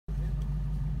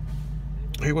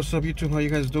Hey, what's up YouTube? How you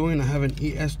guys doing? I have an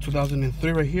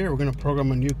ES300 right here. We're gonna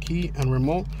program a new key and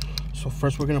remote. So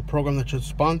first we're gonna program the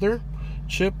transponder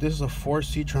chip. This is a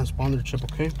 4C transponder chip,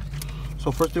 okay? So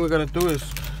first thing we gotta do is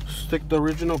stick the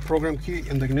original program key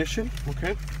in the ignition,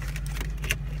 okay?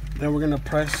 Then we're gonna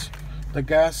press the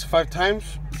gas 5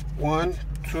 times. 1,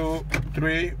 2,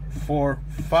 3, 4,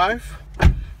 5.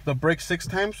 The brake 6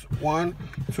 times. 1,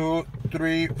 2,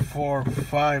 3, 4,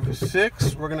 5,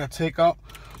 6. We're gonna take out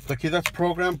the key that's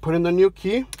programmed, put in the new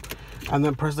key, and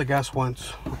then press the gas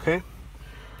once, okay?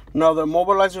 Now the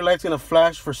immobilizer light's gonna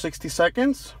flash for 60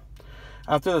 seconds.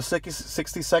 After the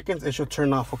 60 seconds, it should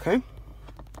turn off, okay?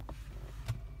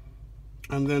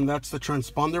 And then that's the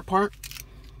transponder part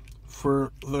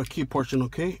for the key portion,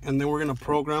 okay? And then we're gonna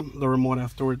program the remote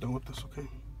after we're done with this, okay?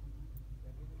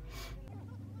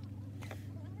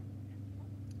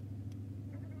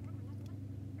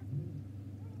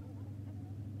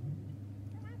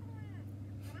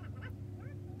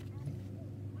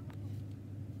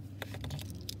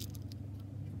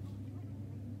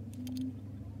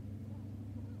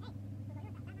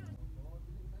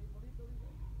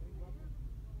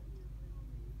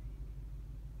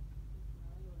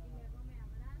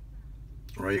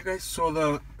 Alright, you guys, so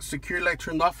the security light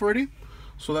turned off already,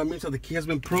 so that means that the key has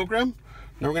been programmed.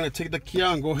 Now we're going to take the key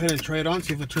out and go ahead and try it on,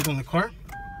 see if it turns on the car.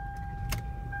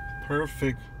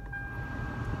 Perfect.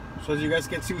 So as you guys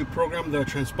can see, we programmed the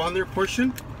transponder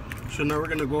portion, so now we're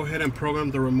going to go ahead and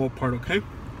program the remote part, okay?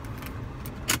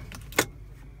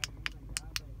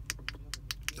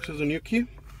 This is the new key,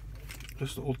 this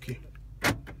is the old key,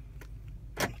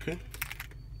 okay?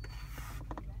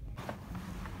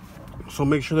 So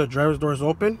make sure the driver's door is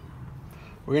open.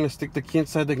 We're gonna stick the key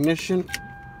inside the ignition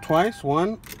twice.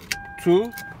 1, 2,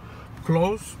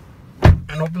 close,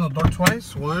 and open the door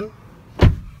twice. 1,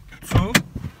 2,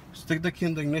 stick the key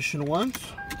in the ignition once.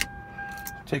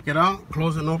 Take it out,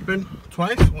 close and open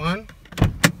twice. 1,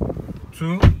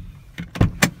 2,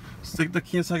 stick the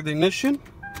key inside the ignition,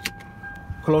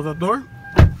 close the door,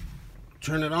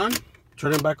 turn it on,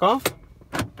 turn it back off.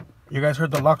 You guys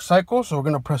heard the lock cycle, so we're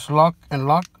gonna press lock and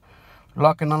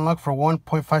unlock for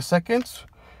 1.5 seconds,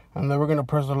 and then we're gonna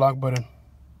press the lock button.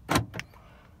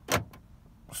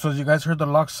 So as you guys heard the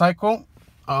lock cycle,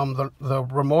 the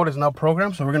remote is now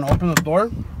programmed, so we're gonna open the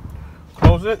door,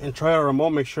 close it, and try our remote,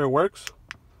 make sure it works.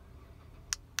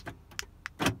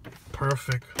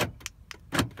 Perfect.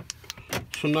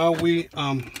 So now we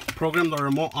programmed the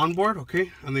remote on board,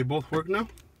 okay, and they both work now.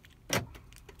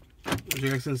 As you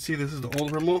guys can see, this is the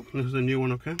old remote, this is the new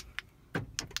one, okay?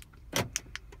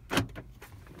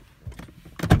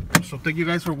 So thank you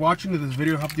guys for watching. If this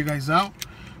video helped you guys out,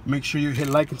 make sure you hit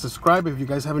like and subscribe. If you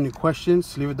guys have any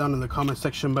questions, leave it down in the comment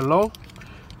section below,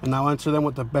 and I'll answer them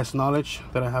with the best knowledge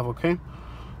that I have, okay?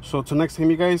 So till next time,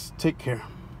 you guys, take care.